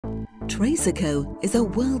TRACERCO is a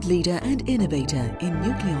world leader and innovator in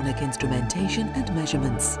nucleonic instrumentation and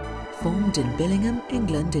measurements. Formed in Billingham,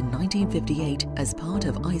 England in 1958 as part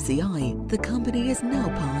of ICI, the company is now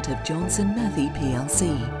part of Johnson Matthey plc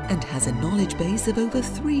and has a knowledge base of over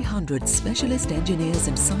 300 specialist engineers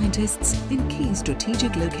and scientists in key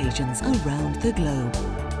strategic locations around the globe.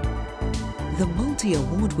 The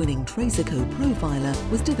multi-award-winning TRACERCO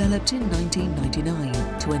Profiler was developed in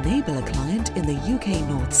 1999 to enable a client in the UK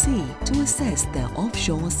North Sea to assess their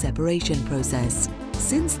offshore separation process.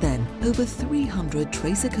 Since then, over 300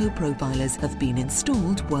 TRACERCO Profilers have been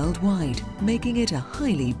installed worldwide, making it a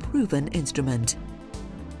highly proven instrument.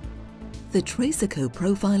 The TRACERCO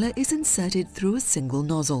Profiler is inserted through a single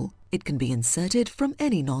nozzle. It can be inserted from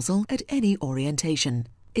any nozzle at any orientation.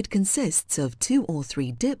 It consists of 2 or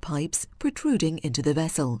 3 dip pipes protruding into the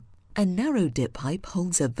vessel. A narrow dip pipe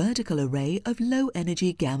holds a vertical array of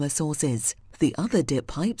low-energy gamma sources. The other dip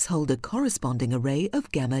pipes hold a corresponding array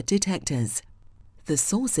of gamma detectors. The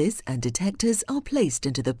sources and detectors are placed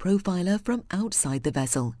into the profiler from outside the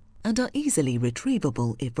vessel and are easily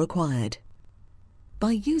retrievable if required.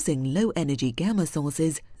 By using low-energy gamma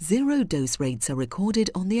sources, 0 dose rates are recorded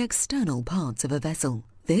on the external parts of a vessel.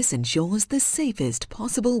 This ensures the safest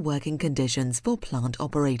possible working conditions for plant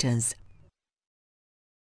operators.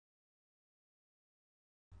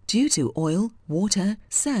 Due to oil, water,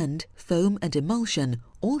 sand, foam and emulsion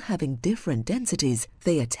all having different densities,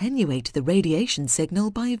 they attenuate the radiation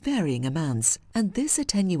signal by varying amounts, and this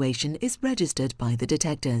attenuation is registered by the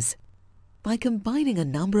detectors. By combining a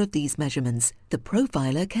number of these measurements, the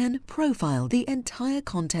profiler can profile the entire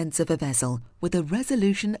contents of a vessel with a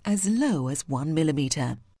resolution as low as 1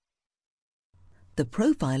 mm. The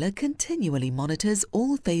profiler continually monitors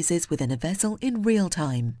all phases within a vessel in real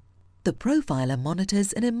time. The profiler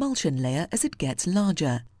monitors an emulsion layer as it gets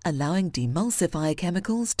larger, allowing demulsifier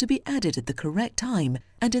chemicals to be added at the correct time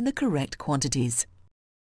and in the correct quantities.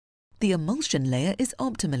 The emulsion layer is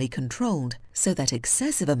optimally controlled so that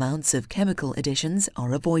excessive amounts of chemical additions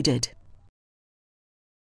are avoided.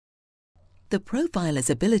 The profiler's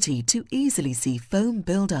ability to easily see foam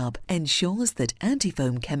build up ensures that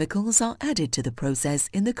anti-foam chemicals are added to the process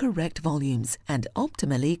in the correct volumes and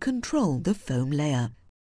optimally control the foam layer.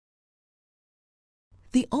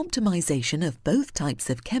 The optimization of both types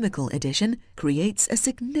of chemical addition creates a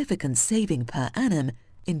significant saving per annum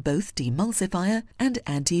in both demulsifier and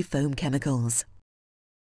anti-foam chemicals.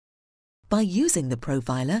 By using the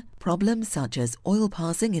profiler, problems such as oil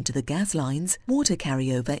passing into the gas lines, water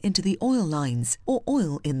carryover into the oil lines, or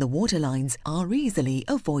oil in the water lines are easily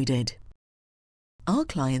avoided. Our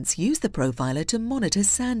clients use the profiler to monitor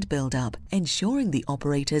sand buildup, ensuring the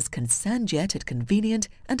operators can sand jet at convenient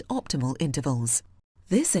and optimal intervals.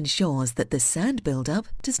 This ensures that the sand buildup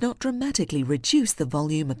does not dramatically reduce the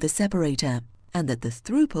volume of the separator, and that the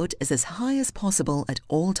throughput is as high as possible at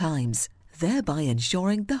all times, thereby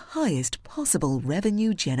ensuring the highest possible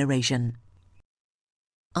revenue generation.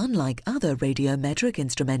 Unlike other radiometric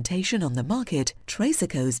instrumentation on the market,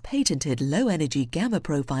 TRACERCO's patented low-energy gamma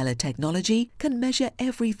profiler technology can measure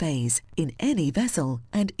every phase in any vessel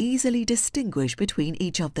and easily distinguish between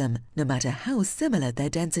each of them, no matter how similar their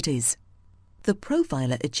densities. The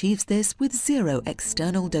profiler achieves this with 0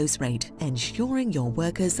 external dose rate, ensuring your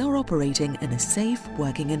workers are operating in a safe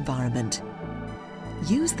working environment.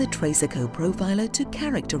 Use the TRACERCO Profiler to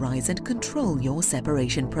characterize and control your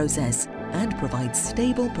separation process and provide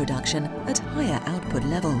stable production at higher output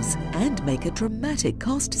levels and make a dramatic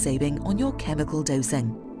cost saving on your chemical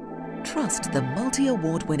dosing. Trust the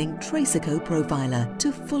multi-award winning TRACERCO Profiler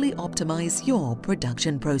to fully optimize your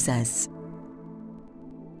production process.